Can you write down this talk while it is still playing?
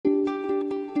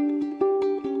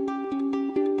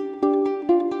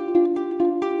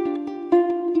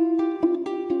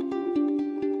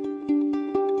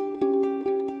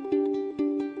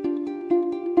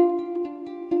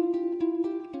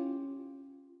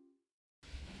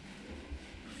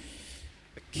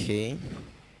Okay.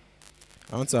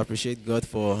 I want to appreciate God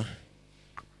for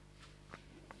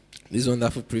this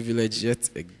wonderful privilege yet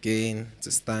again to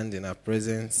stand in our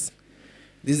presence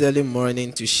this early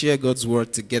morning to share God's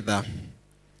word together.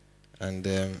 And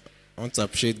I want to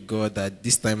appreciate God that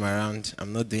this time around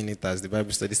I'm not doing it as the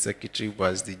Bible study secretary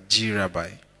but as the G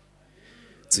Rabbi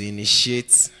to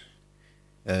initiate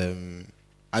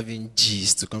having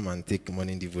G's to come and take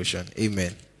morning devotion.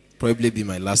 Amen. Probably be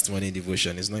my last morning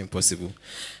devotion. It's not impossible.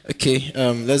 Okay,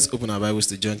 let's open our Bibles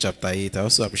to John chapter 8. I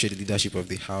also appreciate the leadership of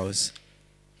the house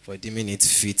for deeming it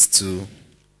fit to,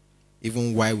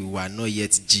 even while we were not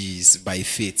yet G's, by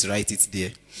faith, write it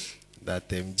there,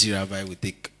 that G Rabbi will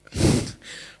take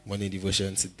morning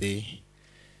devotion today.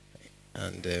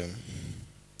 And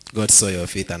God saw your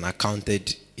faith and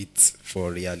accounted it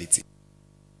for reality.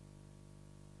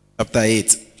 Chapter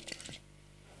 8.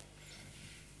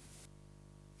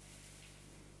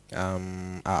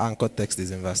 Our anchor text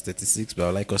is in verse 36, but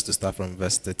I'd like us to start from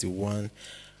verse 31.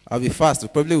 I'll be fast. We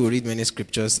probably will read many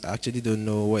scriptures. I actually don't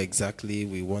know what exactly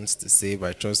we want to say, but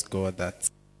I trust God that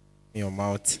in your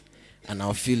mouth, and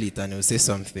I'll feel it and it will say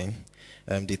something.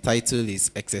 The title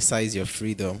is Exercise Your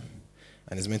Freedom,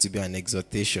 and it's meant to be an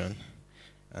exhortation.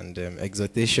 And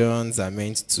exhortations are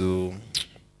meant to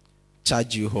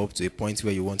charge you up to a point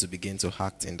where you want to begin to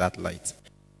act in that light.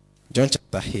 John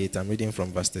chapter 8, I'm reading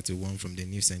from verse 31 from the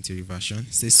New Century Version.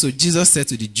 It says, "So Jesus said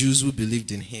to the Jews who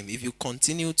believed in him, if you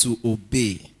continue to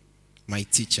obey my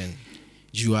teaching,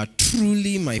 you are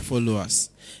truly my followers.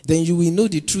 Then you will know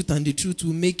the truth, and the truth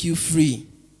will make you free."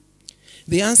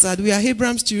 They answered, "We are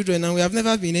Abraham's children, and we have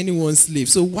never been anyone's slave.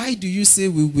 So why do you say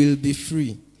we will be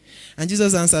free?" And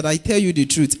Jesus answered, "I tell you the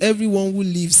truth. Everyone who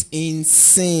lives in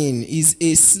sin is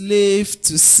a slave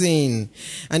to sin.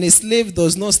 And a slave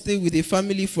does not stay with a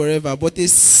family forever, but a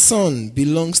son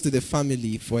belongs to the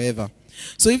family forever.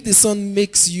 So if the son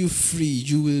makes you free,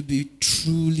 you will be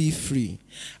truly free.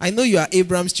 I know you are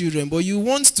Abraham's children, but you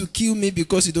want to kill me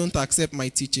because you don't accept my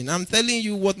teaching. I'm telling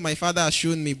you what my father has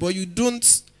shown me, but you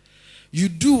don't. You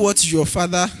do what your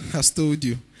father has told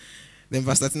you." Then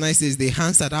verse 39 says, they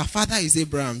answered, "Our father is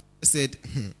Abraham." I said,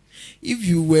 "If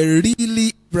you were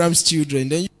really Abraham's children,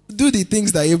 then you would do the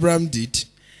things that Abraham did.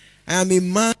 I am a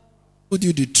man who told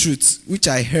you the truth, which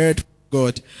I heard from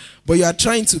God, but you are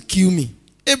trying to kill me.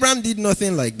 Abraham did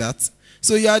nothing like that.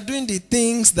 So you are doing the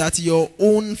things that your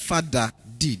own father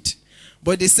did."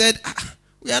 But they said,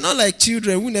 "We are not like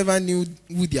children who never knew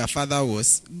who their father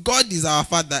was. God is our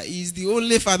father. He is the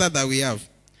only father that we have."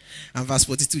 And verse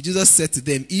 42, Jesus said to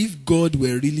them, "If God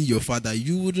were really your father,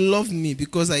 you would love me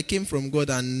because I came from God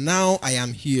and now I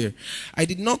am here. I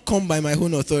did not come by my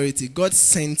own authority. God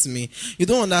sent me. You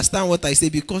don't understand what I say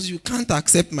because you can't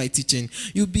accept my teaching.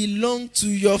 You belong to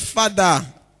your father."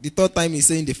 The third time he's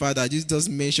saying the father, Jesus just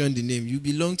mentioned the name. You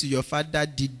belong to your father,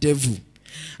 the devil.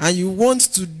 And you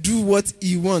want to do what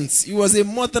he wants. He was a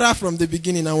murderer from the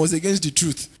beginning and was against the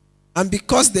truth. And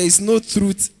because there is no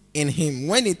truth in him,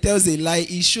 when he tells a lie,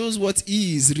 he shows what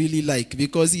he is really like,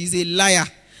 because he is a liar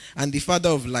and the father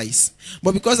of lies.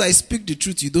 But because I speak the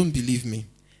truth, you don't believe me.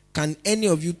 Can any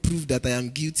of you prove that I am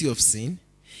guilty of sin?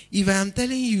 If I am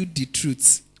telling you the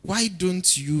truth, why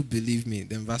don't you believe me?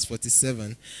 Then verse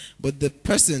 47, "But the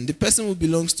person who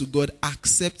belongs to God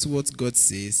accepts what God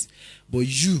says, but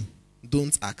you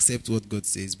don't accept what God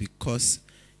says because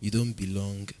you don't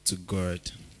belong to God."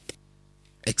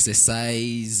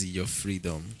 Exercise your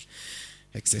freedom.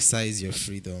 Exercise your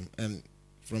freedom.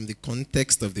 From the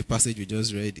context of the passage we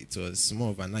just read, it was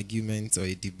more of an argument or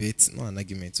a debate. Not an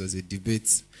argument, it was a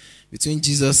debate between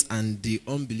Jesus and the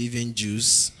unbelieving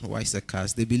Jews,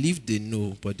 wiseacres. They believe they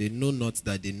know, but they know not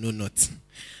that they know not.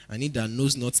 And he that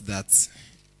knows not that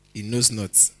he knows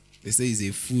not, they say he's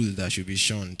a fool that should be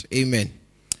shunned. Amen.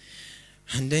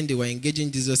 And then they were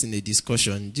engaging Jesus in a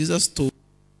discussion. Jesus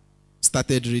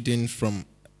started reading from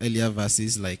earlier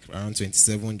verses, like around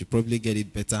 27. You probably get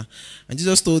it better. And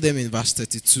Jesus told them in verse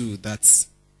 32 that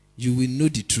you will know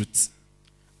the truth,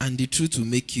 and the truth will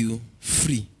make you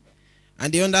free.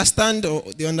 And they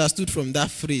understood from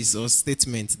that phrase or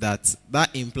statement that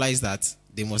implies that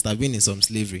they must have been in some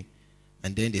slavery.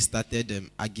 And then they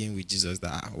started arguing with Jesus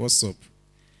that, "What's up?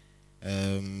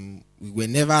 We were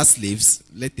never slaves,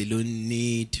 let alone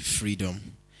need freedom."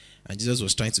 And Jesus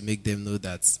was trying to make them know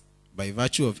that by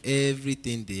virtue of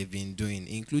everything they've been doing,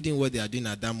 including what they are doing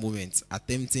at that moment,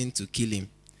 attempting to kill him,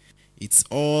 it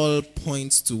all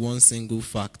points to one single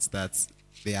fact, that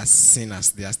they are sinners.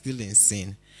 They are still in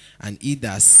sin. And he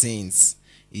that sins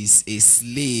is a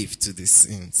slave to the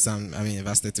sin.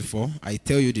 Verse 34, "I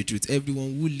tell you the truth,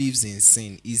 everyone who lives in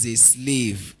sin is a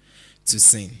slave to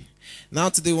sin. Now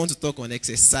today we want to talk on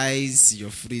exercise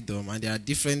your freedom, and there are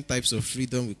different types of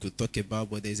freedom we could talk about,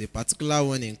 but there's a particular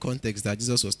one in context that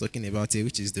Jesus was talking about here,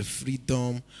 which is the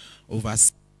freedom over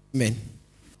sin. Amen.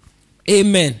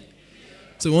 Amen.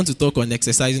 So we want to talk on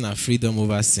exercising our freedom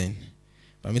over sin.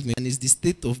 Permit me. And it's the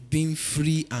state of being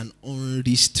free and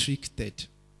unrestricted.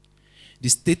 The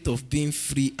state of being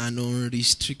free and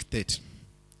unrestricted.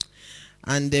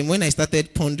 And then when I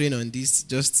started pondering on this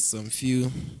just some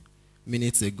few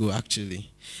minutes ago,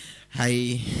 actually,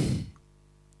 I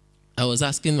was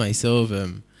asking myself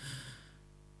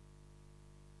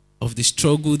of the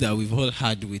struggle that we've all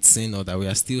had with sin, or that we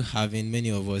are still having, many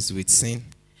of us, with sin,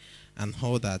 and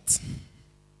how that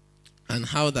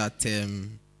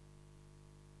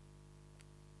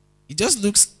it just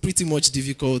looks pretty much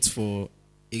difficult for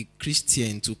a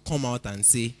Christian to come out and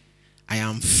say, I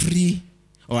am free,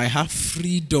 or I have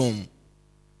freedom,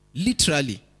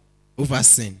 literally, over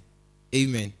sin.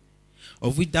 Amen.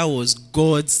 Of which that was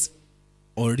God's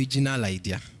original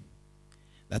idea.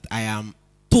 That I am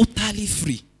totally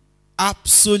free,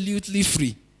 absolutely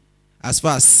free, as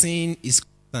far as sin is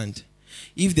concerned.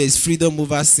 If there's freedom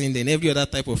over sin, then every other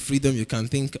type of freedom you can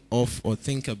think of or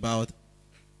think about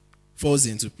falls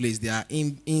into place. They are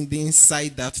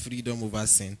inside that freedom over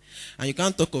sin. And you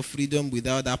can't talk of freedom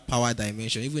without that power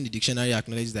dimension. Even the dictionary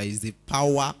acknowledges that it's the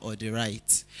power or the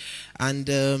right.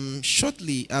 And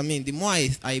shortly, the more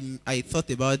I thought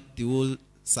about the whole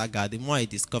saga, the more I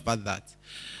discovered that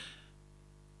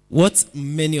what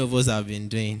many of us have been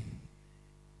doing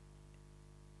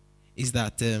is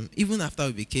that even after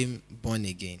we became born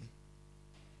again,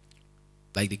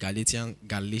 like the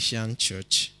Galatian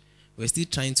church, we're still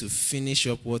trying to finish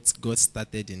up what God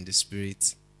started in the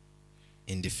spirit,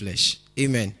 in the flesh.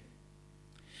 Amen.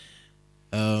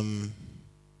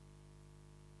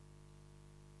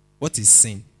 What is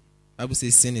sin? The Bible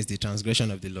says sin is the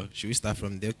transgression of the law. Should we start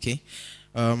from there? Okay.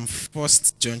 1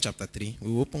 John chapter 3.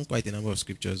 We will open quite a number of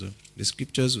scriptures. The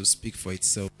scriptures will speak for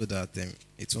itself, so that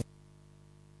it won't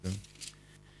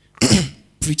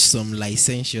preach some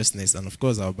licentiousness, and of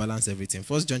course I'll balance everything.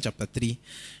 1 John chapter 3,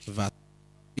 verse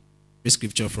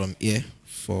scripture from here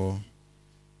so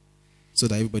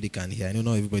that everybody can hear. I know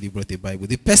not everybody brought a Bible.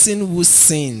 The person who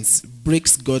sins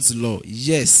breaks God's law.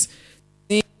 Yes,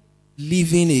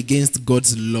 living against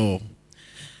God's law.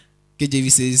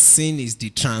 KJV says sin is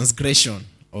the transgression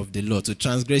of the law. To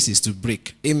transgress is to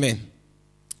break. Amen.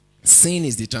 Sin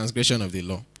is the transgression of the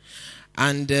law.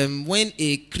 And when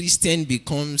a Christian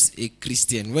becomes a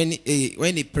Christian, when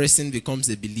a person becomes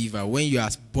a believer, when you are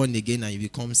born again and you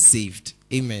become saved,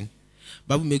 amen,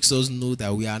 the Bible makes us know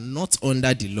that we are not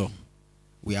under the law.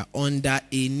 We are under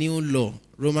a new law.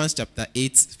 Romans chapter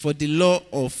 8, for the law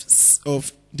of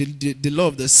the law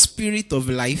of the Spirit of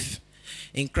life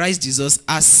in Christ Jesus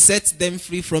has set them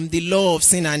free from the law of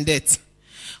sin and death.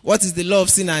 What is the law of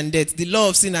sin and death? The law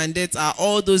of sin and death are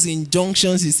all those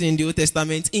injunctions you see in the Old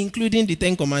Testament, including the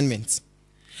 10 Commandments.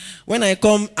 When I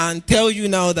come and tell you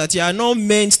now that you are not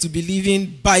meant to be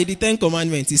living by the 10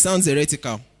 Commandments, it sounds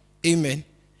heretical. Amen.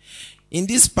 In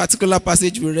this particular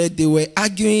passage we read, they were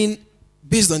arguing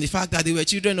based on the fact that they were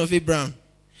children of Abraham.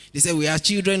 They said, we are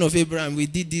children of Abraham. We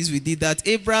did this, we did that.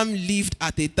 Abraham lived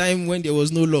at a time when there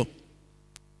was no law.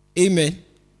 Amen.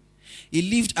 He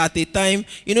lived at a time,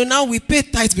 now we pay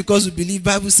tithes because we believe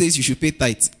Bible says you should pay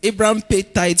tithes. Abraham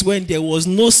paid tithes when there was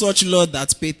no such law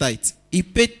that paid tithes. He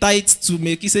paid tithes to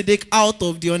Melchizedek out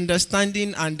of the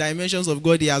understanding and dimensions of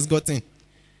God he has gotten.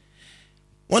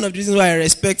 One of the reasons why I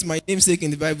respect my namesake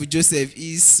in the Bible, Joseph,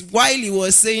 is while he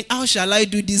was saying, how shall I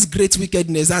do this great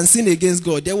wickedness and sin against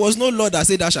God? There was no law that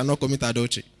said, thou shalt not commit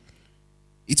adultery.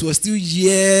 It was still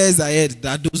years ahead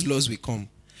that those laws will come.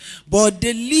 But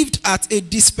they lived at a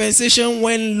dispensation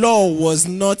when law was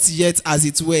not yet, as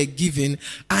it were, given,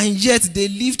 and yet they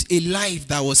lived a life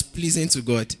that was pleasing to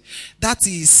God. That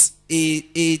is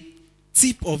a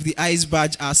tip of the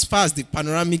iceberg as far as the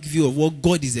panoramic view of what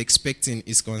God is expecting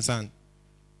is concerned.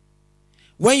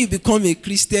 When you become a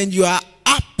Christian, you are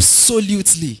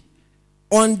absolutely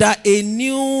under a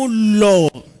new law.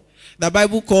 The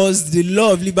Bible calls the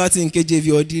law of liberty in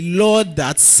KJV, or the law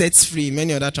that sets free in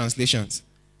many other translations.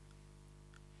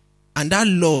 And that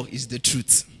law is the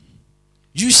truth.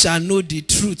 You shall know the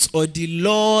truth, or the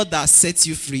law that sets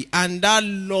you free. And that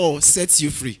law sets you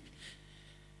free.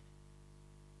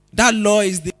 That law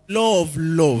is the law of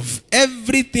love.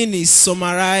 Everything is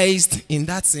summarized in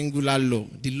that singular law,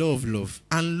 the law of love.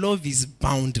 And love is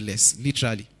boundless,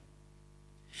 literally.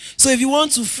 So if you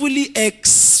want to fully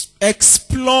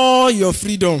explore your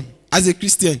freedom as a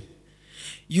Christian,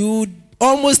 you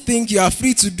almost think you are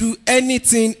free to do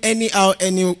anything, anyhow,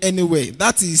 anyway.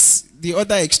 That is the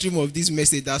other extreme of this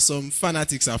message that some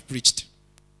fanatics have preached.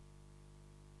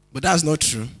 But that's not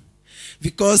true.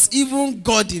 Because even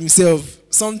God himself,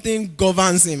 something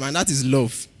governs him, and that is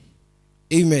love.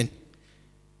 Amen.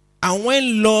 And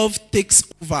when love takes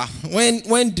over,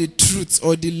 when the truth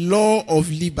or the law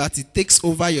of liberty takes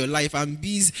over your life and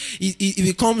it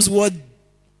becomes what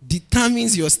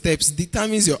determines your steps,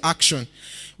 determines your action.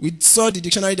 We saw the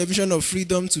dictionary definition of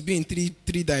freedom to be in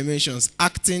three dimensions: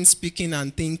 acting, speaking,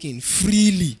 and thinking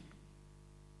freely.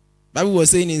 Bible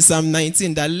was saying in Psalm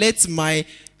 19 that let my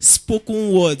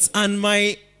spoken words and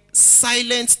my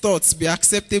silent thoughts be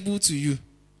acceptable to you.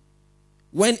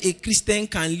 When a Christian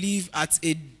can live at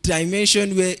a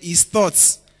dimension where his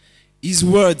thoughts, his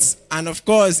words, and of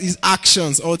course his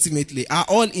actions ultimately are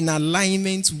all in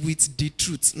alignment with the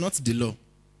truth, not the law.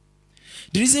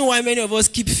 The reason why many of us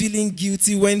keep feeling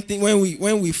guilty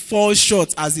when we fall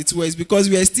short, as it were, is because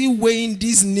we are still weighing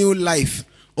this new life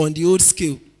on the old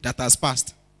scale that has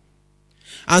passed.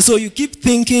 And so you keep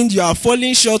thinking you are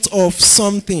falling short of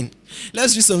something.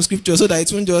 Let's read some scripture so that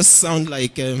it won't just sound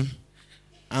like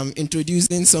I'm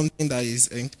introducing something that is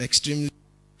extremely...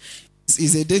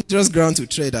 It's a dangerous ground to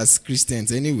tread as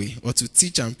Christians anyway, or to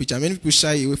teach and preach. And many people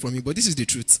shy away from it, but this is the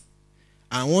truth.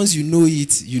 And once you know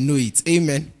it, you know it.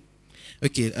 Amen.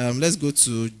 Okay, let's go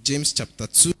to James chapter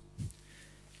 2.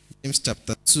 James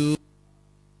chapter 2,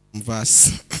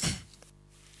 verse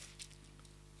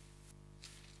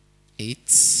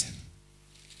 8.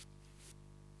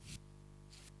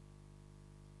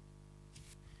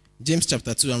 James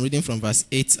chapter 2, I'm reading from verse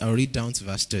 8. I'll read down to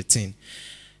verse 13.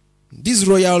 This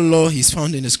royal law is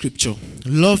found in the scripture.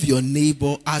 Love your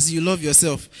neighbor as you love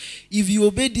yourself. If you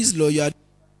obey this law, you are...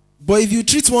 But if you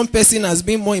treat one person as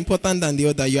being more important than the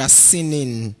other, you are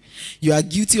sinning. You are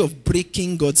guilty of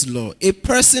breaking God's law. A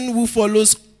person who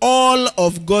follows all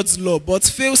of God's law but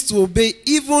fails to obey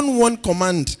even one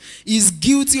command is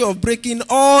guilty of breaking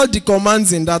all the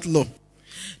commands in that law.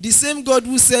 The same God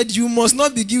who said you must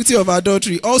not be guilty of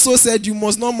adultery also said you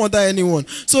must not murder anyone.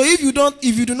 So if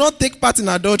you do not take part in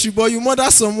adultery but you murder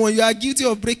someone, you are guilty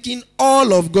of breaking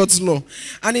all of God's law.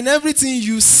 And in everything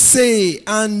you say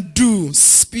and do,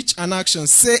 speech and action,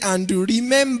 say and do,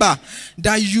 remember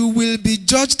that you will be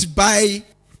judged by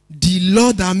the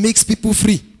law that makes people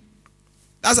free.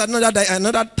 That's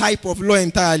another type of law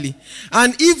entirely.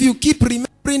 And if you keep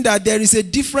remembering that there is a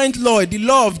different law, the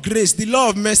law of grace, the law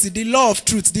of mercy, the law of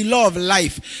truth, the law of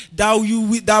life, that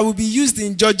will be used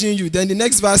in judging you, then the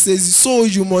next verse says, so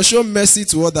you must show mercy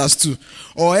to others too.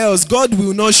 Or else God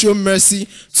will not show mercy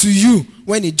to you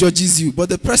when he judges you. But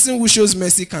the person who shows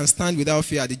mercy can stand without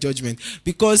fear at the judgment,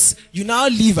 because you now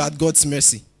live at God's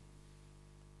mercy.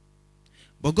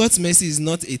 But God's mercy is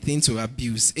not a thing to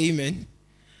abuse. Amen.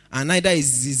 And neither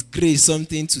is his grace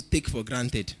something to take for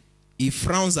granted. He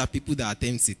frowns at people that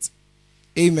attempt it.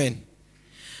 Amen.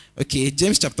 Okay,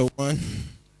 James chapter 1.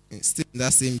 Still in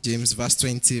that same James, verse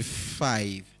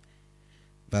 25.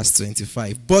 Verse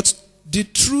 25. But the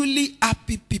truly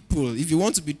happy people, if you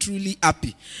want to be truly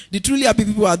happy, the truly happy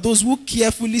people are those who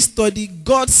carefully study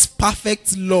God's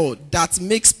perfect law that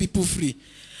makes people free.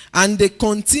 And they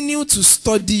continue to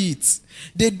study it.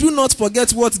 They do not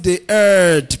forget what they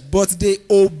heard, but they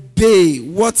obey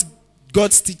what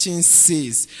God's teaching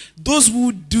says. Those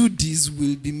who do this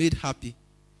will be made happy.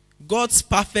 God's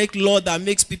perfect law that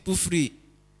makes people free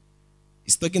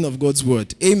is talking of God's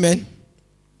word. Amen.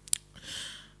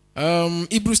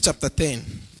 Hebrews chapter 10.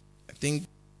 I think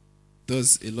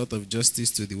does a lot of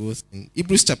justice to the whole thing.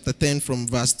 Hebrews chapter 10 from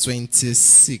verse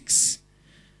 26.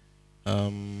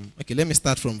 Okay, let me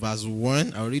start from verse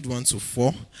 1. I'll read 1 to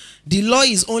 4. The law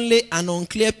is only an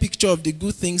unclear picture of the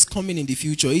good things coming in the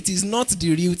future. It is not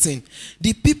the real thing.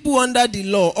 The people under the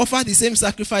law offer the same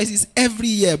sacrifices every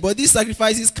year, but these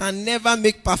sacrifices can never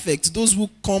make perfect those who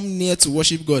come near to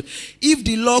worship God. If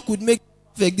the law could make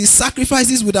perfect, the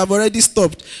sacrifices would have already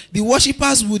stopped. The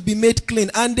worshippers would be made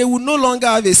clean, and they would no longer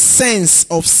have a sense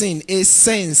of sin. A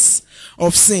sense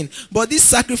of sin. But these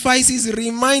sacrifices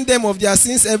remind them of their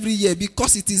sins every year,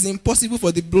 because it is impossible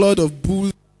for the blood of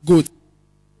bull goat to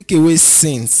take away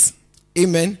sins.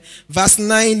 Amen. Verse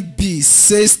 9b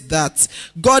says that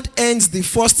God ends the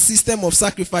first system of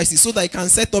sacrifices so that he can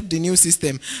set up the new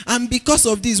system. And because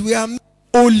of this, we are made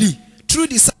holy through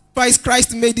the sacrifice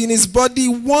Christ made in his body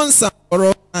once and for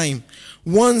all time.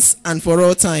 Once and for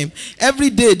all time. Every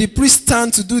day the priests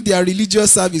stand to do their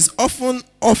religious service, often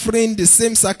offering the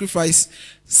same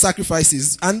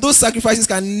sacrifices. And those sacrifices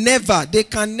can never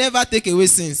take away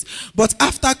sins. But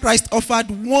after Christ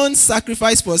offered one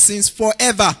sacrifice for sins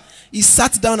forever, He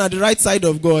sat down at the right side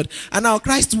of God. And now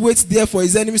Christ waits there for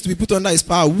his enemies to be put under his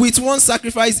power. With one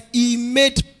sacrifice, he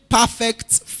made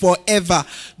perfect forever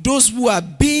those who are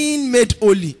being made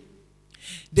holy.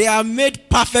 They are made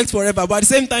perfect forever, but at the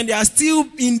same time, they are still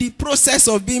in the process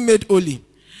of being made holy.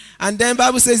 And then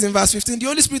Bible says in verse 15, the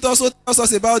Holy Spirit also tells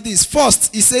us about this.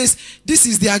 First, he says, this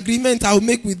is the agreement I will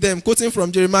make with them, quoting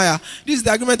from Jeremiah. This is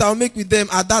the agreement I will make with them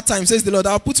at that time, says the Lord.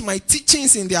 I will put my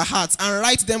teachings in their hearts and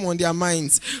write them on their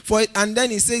minds. And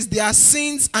then he says, their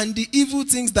sins and the evil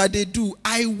things that they do,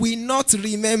 I will not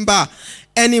remember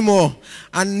anymore.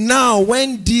 And now,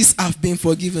 when these have been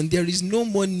forgiven, there is no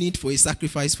more need for a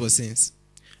sacrifice for sins.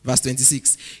 Verse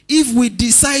 26. If we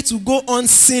decide to go on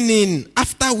sinning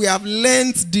after we have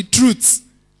learned the truth,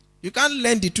 you can't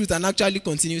learn the truth and actually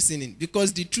continue sinning,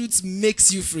 because the truth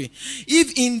makes you free.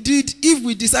 If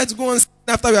we decide to go on sinning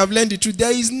after we have learned the truth,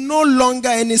 there is no longer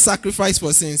any sacrifice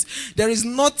for sins. There is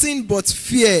nothing but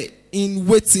fear in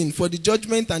waiting for the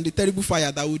judgment and the terrible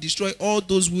fire that will destroy all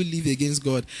those who live against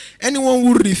God. Anyone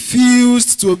who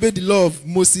refused to obey the law of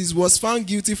Moses was found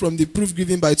guilty from the proof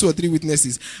given by 2 or 3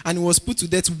 witnesses, and he was put to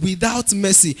death without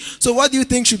mercy. So what do you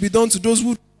think should be done to those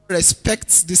who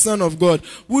respect the Son of God,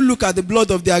 who look at the blood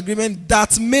of the agreement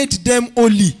that made them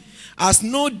holy as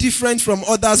no different from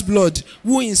others' blood,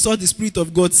 who insult the Spirit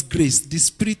of God's grace? The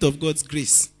Spirit of God's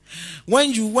grace.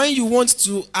 When you want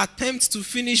to attempt to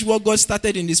finish what God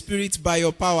started in the Spirit by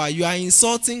your power, you are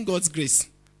insulting God's grace.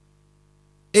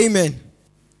 Amen.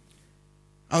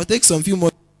 I'll take some few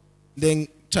more, then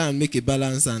try and make a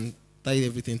balance and tie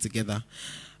everything together.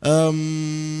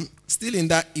 Still in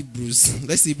that Hebrews.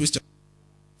 Let's see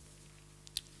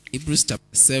Hebrews chapter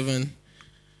 7.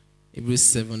 Hebrews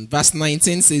 7 verse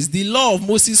 19 says, the law of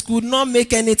Moses could not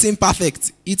make anything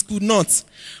perfect. It could not.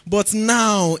 But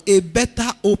now a better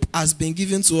hope has been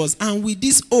given to us. And with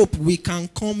this hope, we can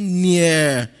come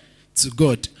near to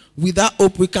God. With that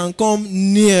hope, we can come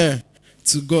near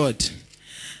to God.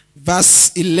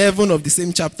 Verse 11 of the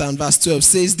same chapter and verse 12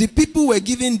 says, the people were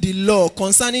given the law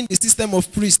concerning the system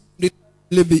of priests,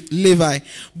 Levi,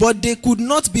 but they could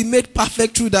not be made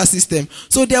perfect through that system.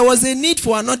 So there was a need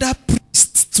for another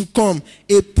priest to come,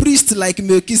 a priest like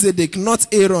Melchizedek, not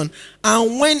Aaron.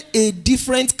 And when a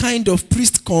different kind of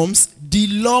priest comes, the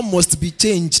law must be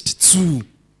changed too.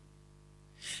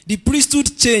 The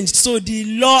priesthood changed, so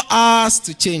the law has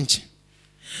to change.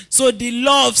 So the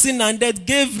law of sin and death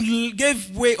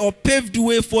gave way or paved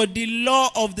way for the law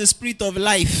of the Spirit of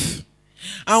life.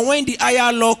 And when the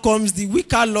higher law comes, the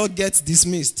weaker law gets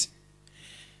dismissed.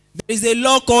 There is a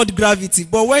law called gravity.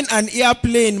 But when an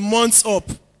airplane mounts up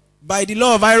by the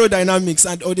law of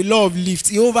aerodynamics or the law of lift,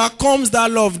 he overcomes that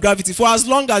law of gravity. For as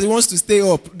long as he wants to stay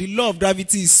up, the law of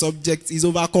gravity is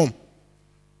overcome.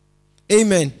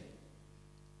 Amen.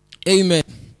 Amen.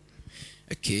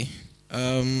 Okay.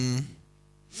 1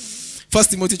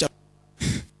 Timothy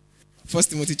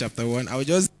chapter 1. I will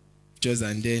just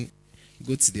and then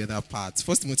go to the other part.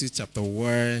 1 Timothy chapter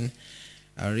 1,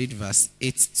 I'll read verse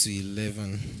 8 to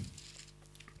 11.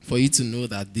 For you to know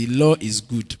that the law is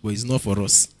good, but it's not for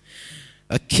us.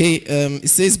 Okay, it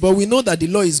says, but we know that the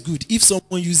law is good if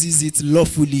someone uses it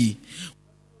lawfully.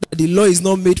 The law is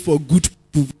not made for good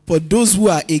people, for those who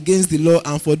are against the law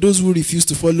and for those who refuse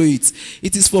to follow it.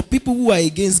 It is for people who are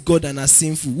against God and are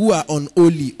sinful, who are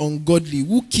unholy, ungodly,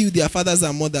 who kill their fathers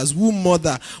and mothers, who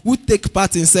murder, who take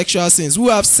part in sexual sins, who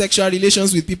have sexual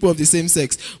relations with people of the same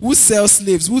sex, who sell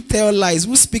slaves, who tell lies,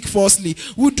 who speak falsely,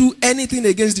 who do anything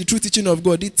against the true teaching of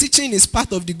God. The teaching is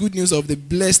part of the good news of the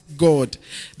blessed God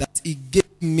that he gave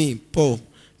me, Paul,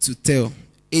 to tell.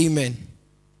 Amen.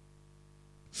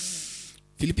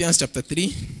 Philippians chapter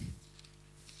 3.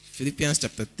 Philippians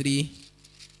chapter 3,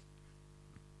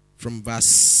 from verse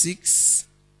 6,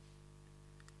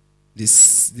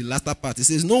 the latter part, it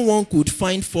says, no one could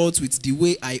find fault with the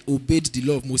way I obeyed the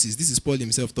law of Moses. This is Paul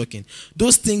himself talking.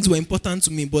 Those things were important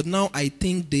to me, but now I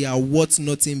think they are worth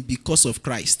nothing because of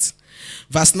Christ.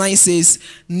 Verse 9 says,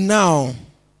 now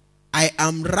I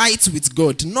am right with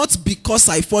God, not because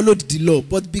I followed the law,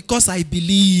 but because I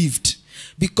believed.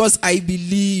 Because I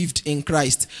believed in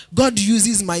Christ. God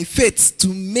uses my faith to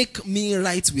make me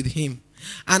right with him.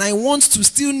 And I want to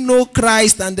still know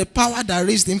Christ and the power that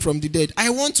raised him from the dead.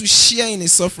 I want to share in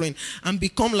his suffering and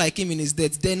become like him in his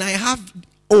death. Then I have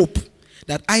hope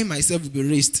that I myself will be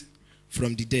raised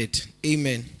from the dead.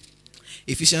 Amen.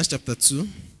 Ephesians chapter 2.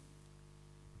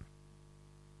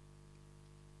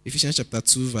 Ephesians chapter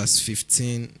 2 verse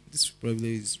 15. This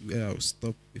probably is where I'll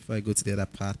stop before I go to the other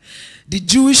part. The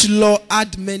Jewish law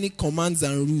had many commands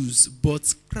and rules,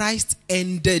 but Christ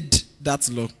ended that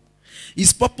law.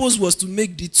 His purpose was to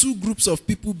make the two groups of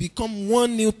people become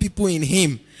one new people in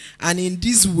him, and in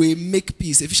this way make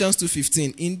peace. Ephesians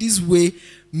 2:15. In this way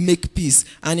make peace.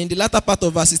 And in the latter part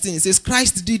of verse 16, it says,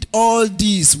 Christ did all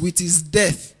this with his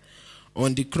death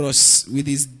on the cross. With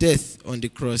his death on the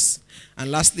cross.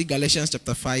 And lastly, Galatians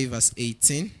chapter 5 verse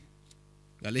 18.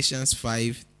 Galatians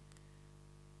 5.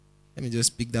 Let me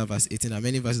just pick that verse 18. There are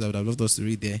many verses I would have loved us to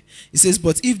read there. It says,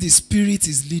 but if the Spirit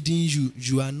is leading you,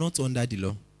 you are not under the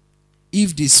law.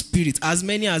 If the Spirit, as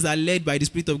many as are led by the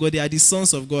Spirit of God, they are the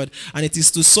sons of God. And it is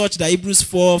to such that Hebrews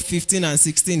 4:15 and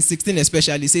 16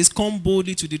 especially, says, come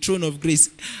boldly to the throne of grace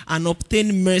and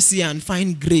obtain mercy and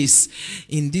find grace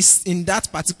in that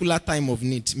particular time of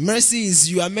need. Mercy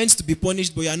is you are meant to be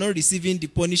punished, but you are not receiving the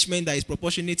punishment that is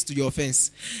proportionate to your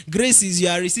offense. Grace is you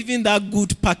are receiving that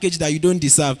good package that you don't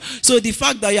deserve. So the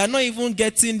fact that you are not even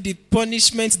getting the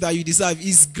punishment that you deserve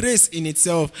is grace in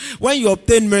itself. When you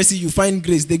obtain mercy, you find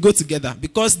grace. They go together.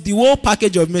 Because the whole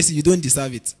package of mercy, you don't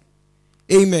deserve it.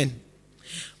 Amen.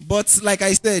 But like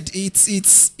I said,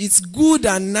 it's good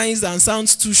and nice and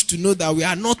sounds tush to know that we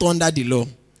are not under the law.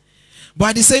 But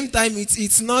at the same time,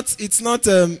 it's not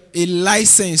a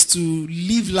license to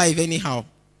live life anyhow.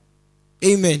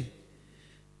 Amen.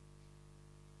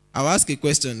 I'll ask a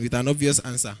question with an obvious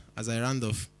answer as I round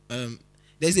off.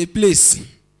 There's a place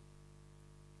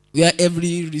where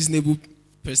every reasonable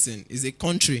person is a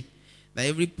country that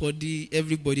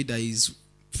everybody that is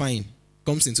fine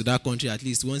comes into that country at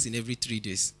least once in every 3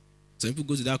 days. Some people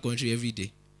go to that country every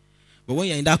day. But when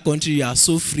you're in that country, you are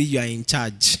so free, you are in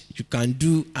charge. You can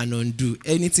do and undo.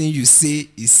 Anything you say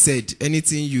is said.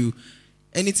 Anything you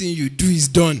do is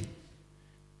done.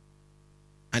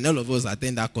 And all of us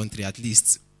attend that country at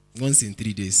least once in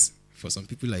 3 days. For some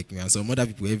people like me and some other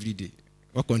people every day.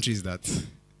 What country is that?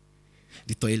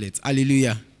 The toilet.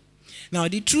 Hallelujah. Now,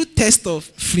 the true test of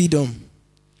freedom,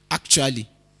 actually,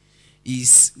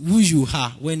 is who you are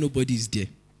when nobody is there.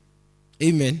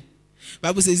 Amen. The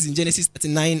Bible says in Genesis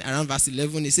 39, around verse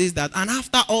 11, it says that, and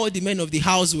after all the men of the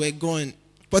house were gone,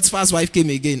 Potiphar's wife came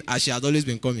again, as she had always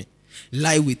been coming.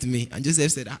 Lie with me. And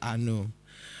Joseph said, no.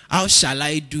 How shall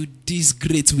I do this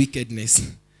great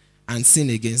wickedness and sin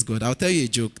against God? I'll tell you a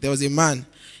joke. There was a man,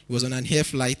 he was on an air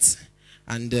flight,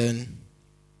 and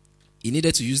he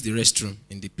needed to use the restroom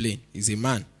in the plane. He's a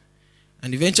man.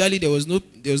 And eventually there was no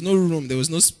room, there was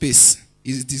no space.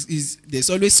 There's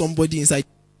always somebody inside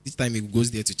each time he goes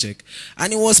there to check.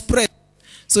 And it was pressed.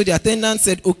 So the attendant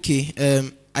said,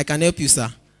 okay, I can help you, sir.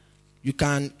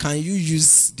 Can you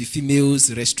use the female's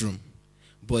restroom?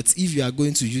 But if you are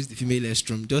going to use the female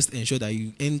restroom, just ensure that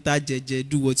you enter JJ,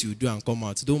 do what you do and come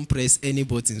out. Don't press any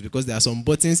buttons, because there are some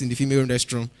buttons in the female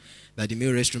restroom that the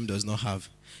male restroom does not have.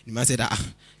 The man said,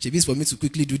 Shebi, it's for me to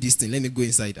quickly do this thing. Let me go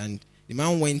inside. And the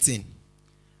man went in.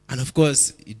 And of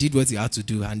course, he did what he had to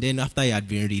do. And then after he had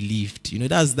been relieved,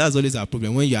 that's always our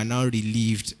problem. When you are now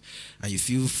relieved and you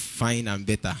feel fine and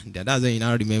better, that's when you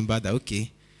now remember that,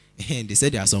 okay, they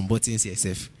said there are some buttons here,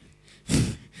 safe.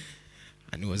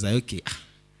 And he was like, okay,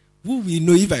 who will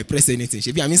know if I press anything?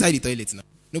 Shebi, I'm inside the toilet now.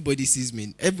 Nobody sees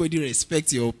me. Everybody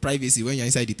respects your privacy when you're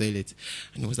inside the toilet.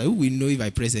 And he was like, who will know if I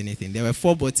press anything? There were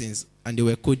 4 buttons, and they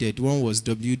were coded. One was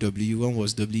WW, one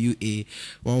was WA,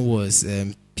 one was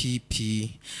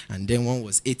PP, and then one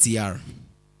was ATR.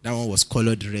 That one was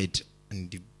colored red,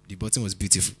 and the button was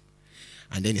beautiful.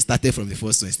 And then he started from the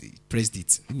first one. He pressed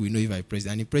it. Who will know if I pressed it?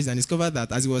 And he pressed it and discovered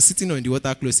that as he was sitting on the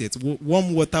water closet,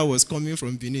 warm water was coming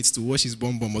from beneath to wash his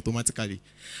bum automatically.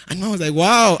 And man was like,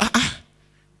 wow,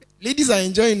 ladies are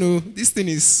enjoying, this thing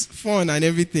is fun and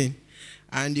everything.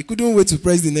 And he couldn't wait to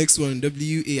press the next one,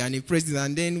 WA, and he pressed it.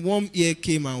 And then warm air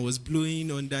came and was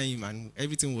blowing under him, and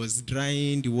everything was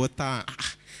drying, the water.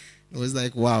 It was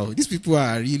like, wow, these people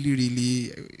are really,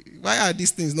 really, why are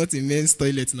these things not in men's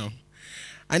toilets now?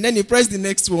 And then he pressed the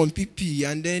next one, PP,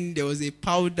 and then there was a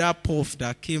powder puff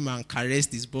that came and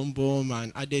caressed his bum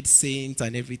and added saint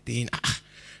and everything.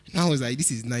 And I was like,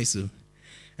 this is nice. So.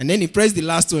 And then he pressed the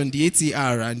last one, the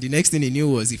ATR, and the next thing he knew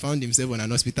was he found himself on an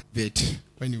hospital bed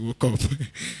when he woke up.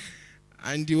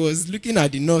 And he was looking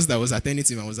at the nurse that was attending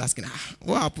to him and was asking,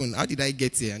 what happened? How did I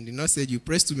get here? And the nurse said, you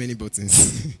pressed too many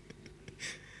buttons.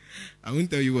 I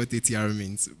won't tell you what ATR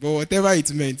means. But whatever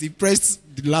it meant, he pressed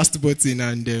the last button,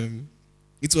 and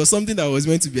it was something that was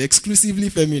meant to be exclusively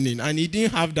feminine, and he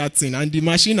didn't have that thing, and the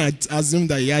machine had assumed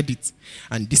that he had it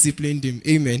and disciplined him.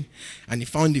 Amen. And he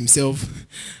found himself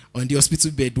on the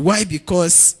hospital bed. Why?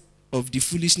 Because of the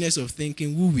foolishness of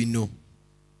thinking, who we know.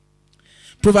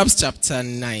 Proverbs chapter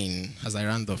 9, as I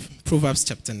round off. Proverbs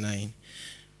chapter 9.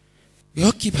 We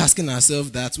all keep asking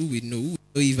ourselves that, who we know? Who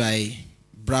will know if I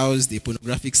browse the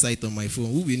pornographic site on my phone?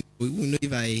 Who will know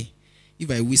if I if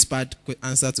I whispered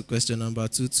answer to question number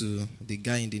 2 to the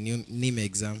guy in the name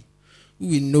exam, who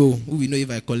will know? Who will know if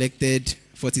I collected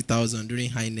 40,000 during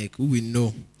high neck? Who will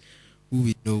know? Who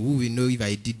will know? Who will know if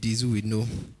I did this? Who will know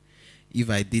if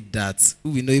I did that? Who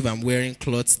will know if I'm wearing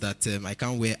clothes that I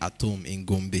can't wear at home in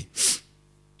Gombe?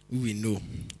 Who will know?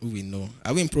 Who will know?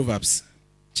 Are we in Proverbs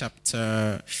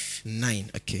chapter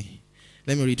 9? Okay.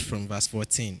 Let me read from verse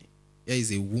 14. Here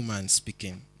is a woman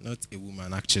speaking. Not a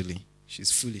woman, actually.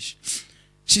 She's foolish.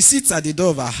 She sits at the door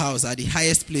of her house at the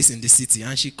highest place in the city,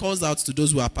 and she calls out to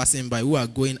those who are passing by, who are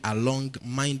going along,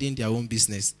 minding their own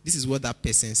business. This is what that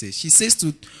person says. She says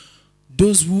to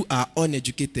those who are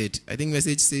uneducated, I think the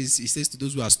message says, he says to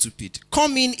those who are stupid,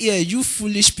 come in here, you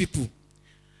foolish people.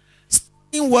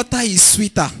 Stealing water is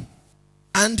sweeter,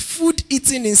 and food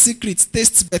eaten in secret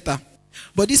tastes better.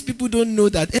 But these people don't know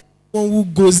that everyone who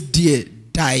goes there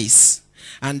dies,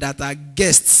 and that our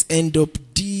guests end up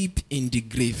deep in the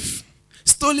grave.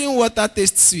 Stolen water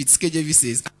tastes sweet, KJV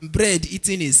says, and bread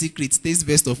eaten in secret tastes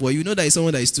best of all. You know that is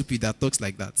someone that is stupid that talks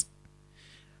like that.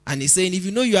 And he's saying, if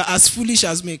you know you are as foolish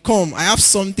as me, come, I have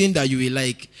something that you will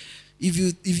like. If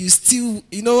you still,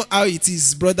 you know how it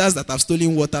is, brothers that have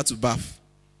stolen water to bath.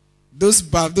 Those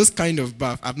kind of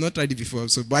bath, I've not tried it before,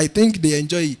 but I think they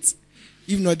enjoy it.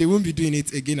 If not, they won't be doing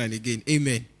it again and again.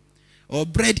 Amen. Or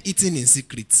bread eaten in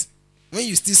secret. When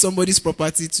you steal somebody's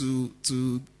property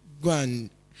to go and,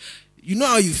 you know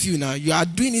how you feel now. You are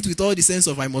doing it with all the sense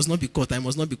of I must not be caught, I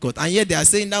must not be caught. And yet they are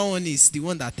saying that one is the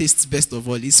one that tastes best of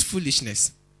all. It's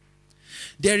foolishness.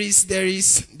 There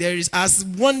is as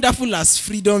wonderful as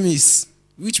freedom is,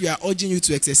 which we are urging you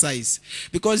to exercise.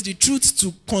 Because the truth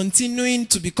to continuing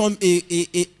to become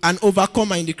an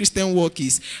overcomer in the Christian walk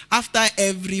is, after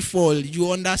every fall,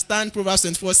 you understand Proverbs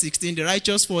 24:16, the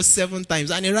righteous falls 7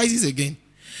 times and he rises again.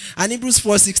 And Hebrews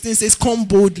 4:16 says, come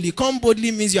boldly. Come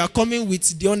boldly means you are coming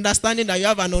with the understanding that you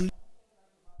have an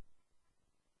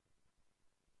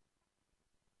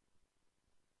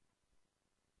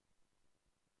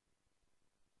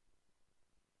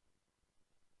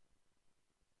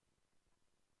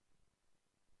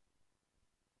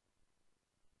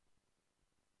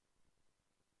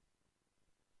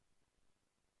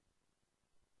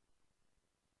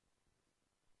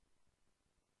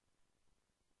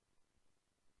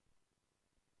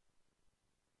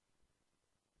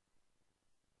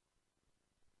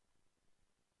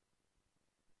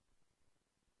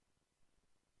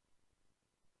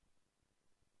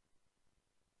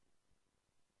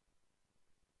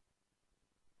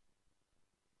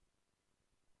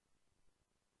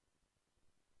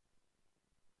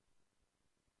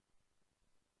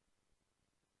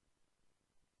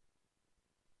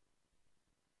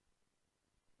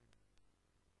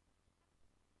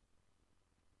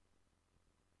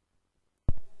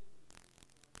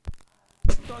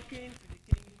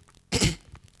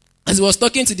as he was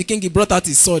talking to the king, he brought out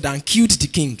his sword and killed the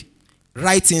king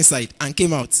right inside and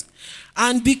came out.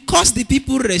 And because the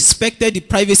people respected the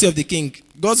privacy of the king,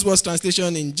 God's Word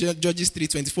translation in Judges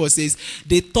 3:24 says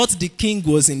they thought the king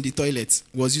was in the toilet,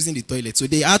 was using the toilet. So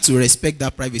they had to respect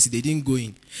that privacy. They didn't go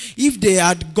in. If they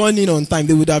had gone in on time,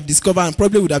 they would have discovered and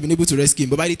probably would have been able to rescue him.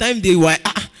 But by the time they were,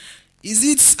 is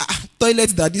it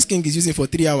toilet that this king is using for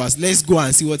 3 hours? Let's go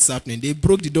and see what's happening. They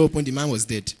broke the door open, the man was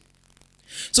dead.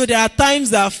 So there are times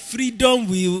that freedom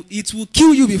will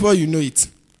kill you before you know it.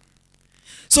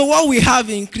 So what we have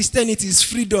in Christianity is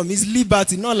freedom, is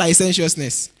liberty, not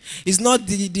licentiousness. It's not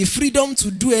the freedom to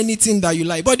do anything that you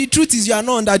like. But the truth is you are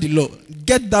not under the law.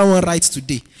 Get that one right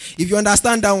today. If you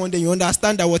understand that one, then you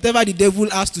understand that whatever the devil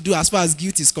has to do as far as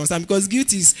guilt is concerned, because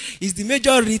guilt is the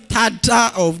major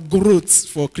retarder of growth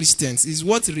for Christians, is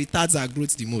what retards our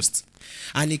growth the most.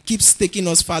 And it keeps taking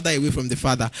us farther away from the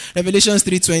Father. Revelation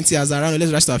 3:20 as around,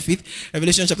 let's rise to our feet.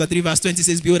 Revelation chapter 3 verse 20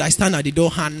 says, behold, I stand at the door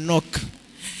and knock.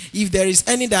 If there is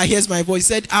any that hears my voice,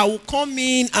 said, I will come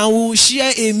in and we will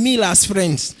share a meal as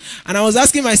friends. And I was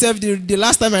asking myself the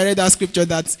last time I read that scripture,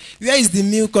 that where is the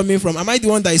meal coming from? Am I the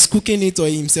one that is cooking it or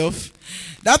himself?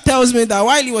 That tells me that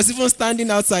while he was even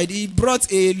standing outside, he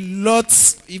brought a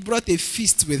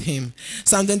feast with him.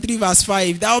 Psalm 23 verse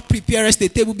 5, thou preparest a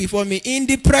table before me in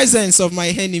the presence of my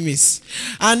enemies.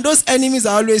 And those enemies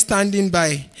are always standing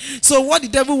by. So what the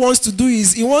devil wants to do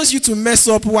is, he wants you to mess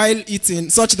up while eating,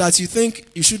 such that you think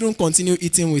you shouldn't continue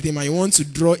eating with him and you want to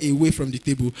draw away from the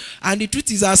table. And the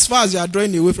truth is, as far as you are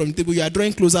drawing away from the table, you are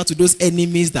drawing closer to those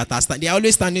enemies that are standing. They are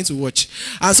always standing to watch.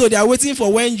 And so they are waiting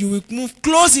for when you will move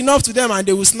close enough to them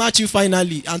and they will snatch you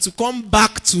finally, and to come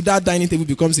back to that dining table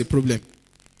becomes a problem.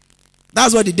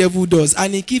 That's what the devil does.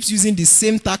 And he keeps using the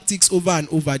same tactics over and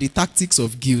over, the tactics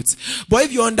of guilt. But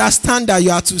if you understand that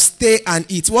you are to stay and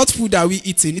eat, what food are we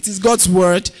eating? It is God's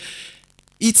word.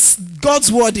 It's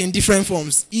God's word in different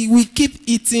forms. We keep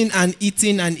eating and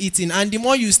eating and eating. And the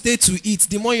more you stay to eat,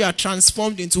 the more you are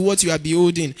transformed into what you are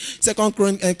beholding. 2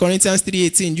 Corinthians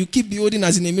 3:18. You keep beholding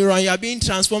as in a mirror, and you are being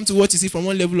transformed to what you see from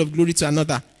one level of glory to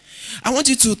another. I want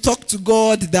you to talk to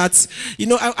God that,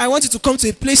 I want you to come to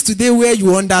a place today where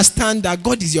you understand that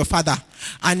God is your Father.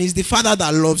 And is the Father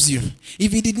that loves you.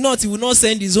 If he did not, he would not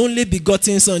send his only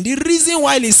begotten son. The reason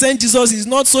why he sent Jesus is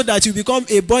not so that you become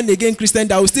a born-again Christian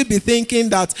that will still be thinking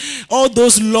that all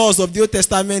those laws of the Old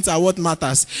Testament are what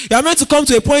matters. You are meant to come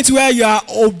to a point where you are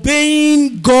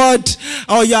obeying God,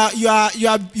 or you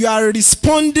are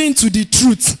responding to the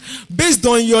truth based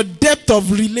on your depth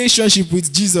of relationship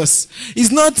with Jesus.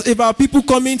 It's not about people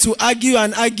coming to argue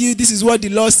and argue. This is what the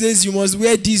law says. You must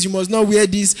wear this. You must not wear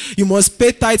this. You must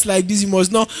pay tithes like this. You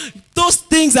must not. Those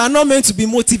things are not meant to be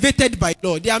motivated by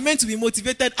law. They are meant to be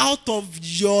motivated out of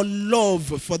your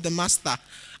love for the master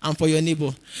and for your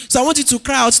neighbor. So I want you to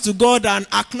cry out to God and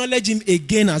acknowledge him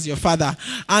again as your Father,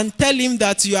 and tell him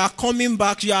that you are coming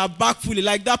back. You are back fully,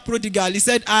 like that prodigal. He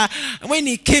said, when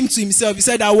he came to himself, he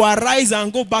said, I will arise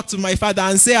and go back to my father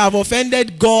and say, I have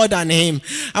offended God and him.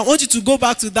 I want you to go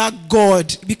back to that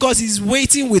God, because he's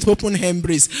waiting with open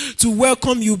embrace to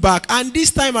welcome you back. And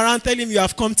this time around, tell him you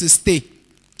have come to stay.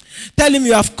 Tell him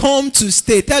you have come to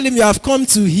stay. Tell him you have come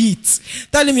to eat.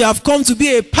 Tell him you have come to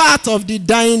be a part of the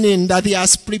dining that he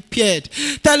has prepared.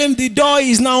 Tell him the door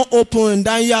is now opened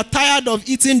and you are tired of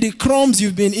eating the crumbs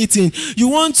you've been eating. You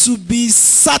want to be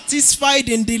satisfied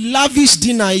in the lavish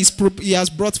dinner he has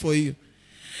brought for you.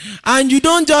 And you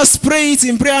don't just pray it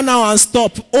in prayer now and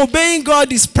stop. Obeying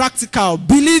God is practical.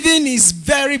 Believing is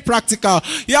very practical.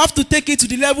 You have to take it to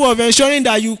the level of ensuring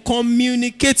that you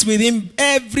communicate with him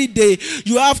every day.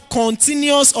 You have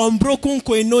continuous, unbroken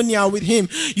koinonia with him.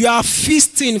 You are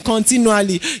feasting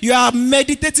continually. You are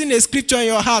meditating a scripture in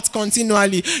your heart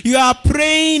continually. You are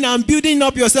praying and building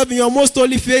up yourself in your most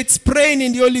holy faith, praying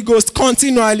in the Holy Ghost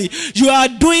continually. You are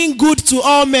doing good to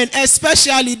all men,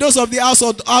 especially those of the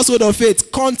household of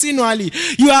faith, continually.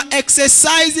 You are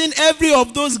exercising every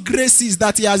of those graces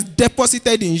that he has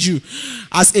deposited in you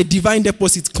as a divine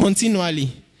deposit continually.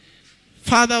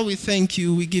 Father, we thank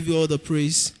you. We give you all the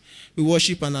praise. We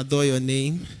worship and adore your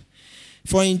name.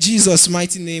 For in Jesus'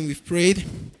 mighty name we've prayed.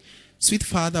 Sweet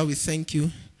Father, we thank you.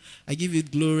 I give you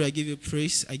glory, I give you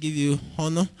praise, I give you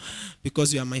honor,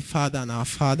 because you are my Father and our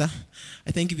Father.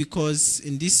 I thank you because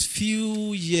in these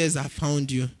few years I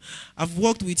found you. I've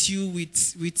walked with you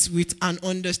with an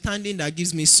understanding that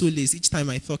gives me solace each time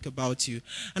I talk about you.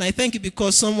 And I thank you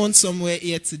because someone somewhere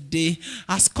here today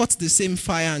has caught the same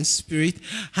fire and spirit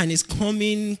and is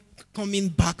coming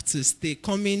back to stay,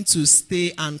 coming to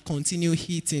stay and continue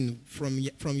eating from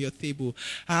your table.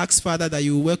 I ask, Father, that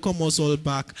you welcome us all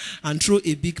back and throw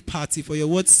a big party, for your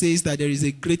word says that there is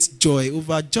a great joy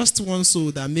over just one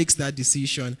soul that makes that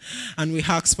decision. And we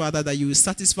ask, Father, that you will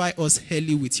satisfy us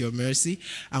early with your mercy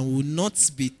and will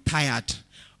not be tired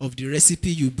of the recipe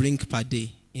you bring per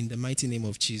day, in the mighty name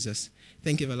of Jesus.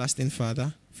 Thank you, everlasting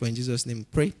Father, for in Jesus' name we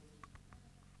pray.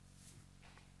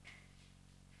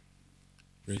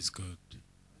 Praise God.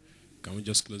 Can we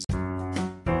just close?